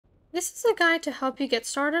This is a guide to help you get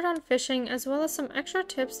started on fishing, as well as some extra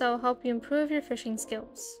tips that will help you improve your fishing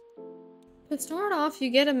skills. To start off, you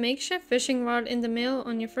get a makeshift fishing rod in the mail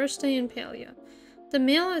on your first day in Palia. The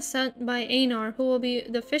mail is sent by Einar, who will be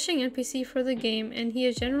the fishing NPC for the game, and he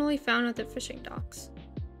is generally found at the fishing docks.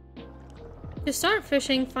 To start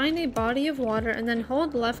fishing, find a body of water and then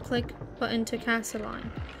hold the left click button to cast a line.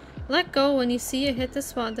 Let go when you see it hit the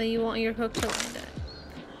spot that you want your hook to land at.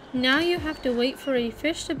 Now you have to wait for a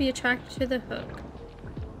fish to be attracted to the hook.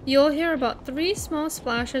 You'll hear about 3 small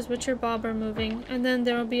splashes with your bobber moving, and then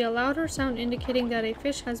there will be a louder sound indicating that a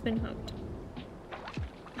fish has been hooked.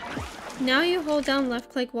 Now you hold down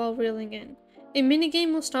left click while reeling in. A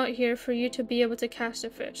minigame will start here for you to be able to catch a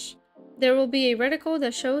fish. There will be a reticle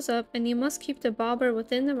that shows up, and you must keep the bobber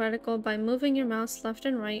within the reticle by moving your mouse left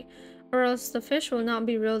and right, or else the fish will not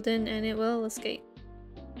be reeled in and it will escape.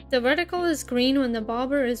 The reticle is green when the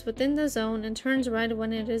bobber is within the zone and turns red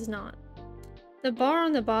when it is not. The bar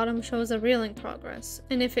on the bottom shows a reeling progress,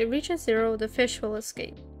 and if it reaches 0, the fish will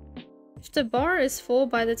escape. If the bar is full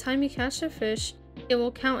by the time you catch the fish, it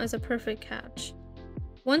will count as a perfect catch.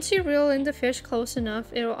 Once you reel in the fish close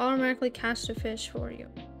enough, it will automatically catch the fish for you.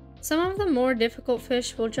 Some of the more difficult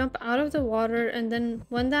fish will jump out of the water, and then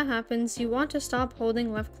when that happens, you want to stop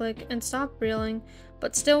holding left click and stop reeling,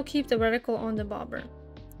 but still keep the reticle on the bobber.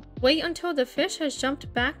 Wait until the fish has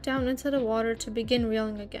jumped back down into the water to begin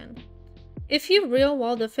reeling again. If you reel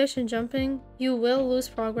while the fish is jumping, you will lose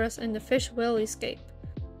progress and the fish will escape.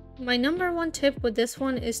 My number 1 tip with this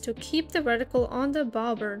one is to keep the reticle on the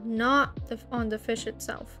bobber, not on the fish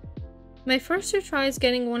itself. My first 2 tries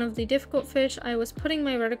getting one of the difficult fish, I was putting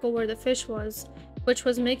my reticle where the fish was, which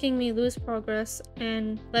was making me lose progress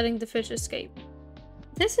and letting the fish escape.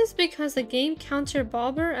 This is because the game counts your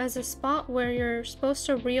bobber as a spot where you're supposed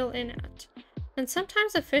to reel in at. And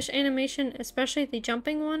sometimes the fish animation, especially the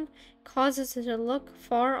jumping one, causes it to look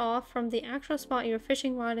far off from the actual spot your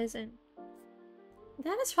fishing rod is in.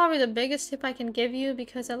 That is probably the biggest tip I can give you,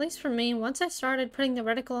 because at least for me, once I started putting the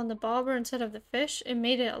reticle on the bobber instead of the fish, it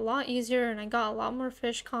made it a lot easier and I got a lot more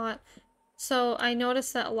fish caught. So I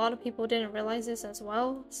noticed that a lot of people didn't realize this as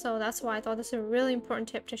well, so that's why I thought this is a really important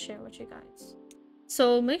tip to share with you guys.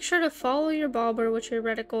 So make sure to follow your bobber with your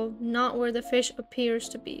reticle, not where the fish appears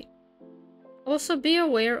to be. Also be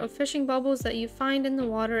aware of fishing bubbles that you find in the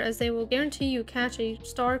water, as they will guarantee you catch a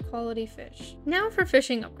star quality fish. Now for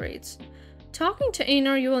fishing upgrades. Talking to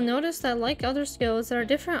Einar, you will notice that like other skills, there are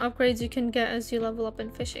different upgrades you can get as you level up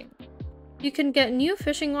in fishing. You can get new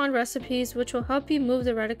fishing rod recipes, which will help you move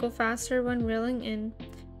the reticle faster when reeling in.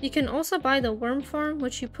 You can also buy the worm farm,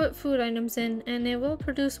 which you put food items in, and it will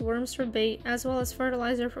produce worms for bait as well as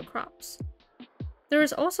fertilizer for crops. There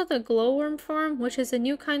is also the glowworm farm, which is a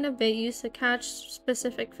new kind of bait used to catch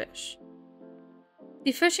specific fish.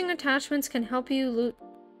 The fishing attachments can help you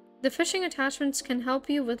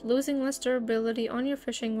with losing less durability on your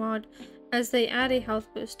fishing rod, as they add a health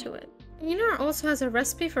boost to it. Einar also has a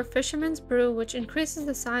recipe for Fisherman's Brew, which increases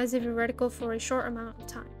the size of your reticle for a short amount of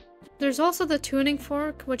time. There's also the tuning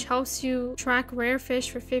fork, which helps you track rare fish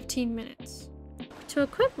for 15 minutes. To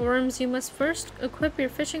equip worms, you must first equip your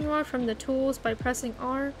fishing rod from the tools by pressing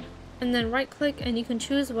R, and then right click, and you can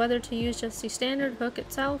choose whether to use just the standard hook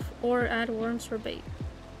itself or add worms for bait.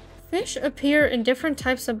 Fish appear in different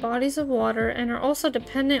types of bodies of water and are also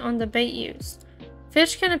dependent on the bait used.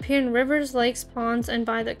 Fish can appear in rivers, lakes, ponds, and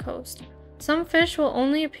by the coast. Some fish will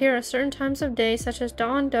only appear at certain times of day, such as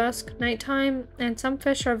dawn, dusk, nighttime, and some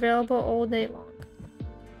fish are available all day long.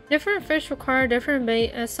 Different fish require different bait,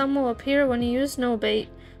 as some will appear when you use no bait,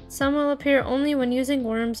 some will appear only when using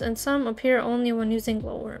worms, and some appear only when using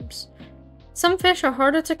glowworms. Some fish are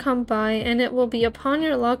harder to come by, and it will be upon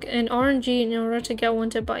your luck and RNG in order to get one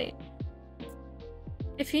to bite.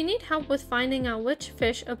 If you need help with finding out which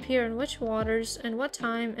fish appear in which waters and what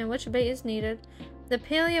time and which bait is needed, the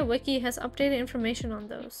Palia wiki has updated information on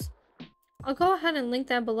those. I'll go ahead and link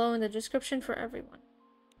that below in the description for everyone.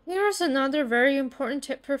 Here is another very important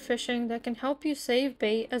tip for fishing that can help you save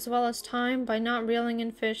bait as well as time by not reeling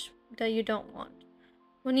in fish that you don't want.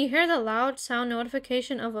 When you hear the loud sound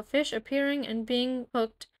notification of a fish appearing and being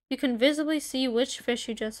hooked, you can visibly see which fish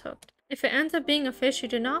you just hooked. If it ends up being a fish you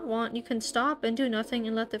do not want, you can stop and do nothing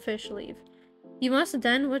and let the fish leave. You must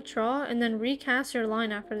then withdraw and then recast your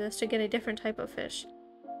line after this to get a different type of fish.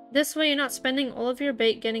 This way you're not spending all of your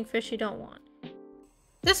bait getting fish you don't want.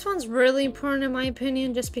 This one's really important in my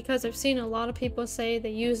opinion, just because I've seen a lot of people say they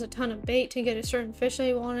use a ton of bait to get a certain fish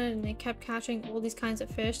they wanted, and they kept catching all these kinds of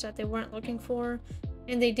fish that they weren't looking for,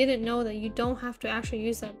 and they didn't know that you don't have to actually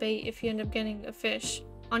use that bait if you end up getting a fish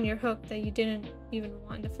on your hook that you didn't even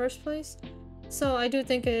want in the first place. So I do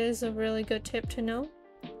think it is a really good tip to know.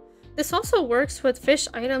 This also works with fish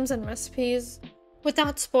items and recipes.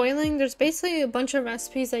 Without spoiling, there's basically a bunch of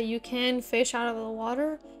recipes that you can fish out of the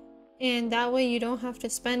water, and that way you don't have to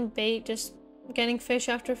spend bait just getting fish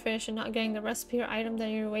after fish and not getting the recipe or item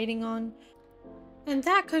that you're waiting on. And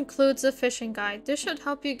that concludes the fishing guide. This should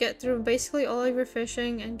help you get through basically all of your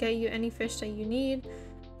fishing and get you any fish that you need.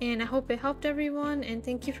 And I hope it helped everyone, and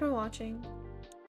thank you for watching.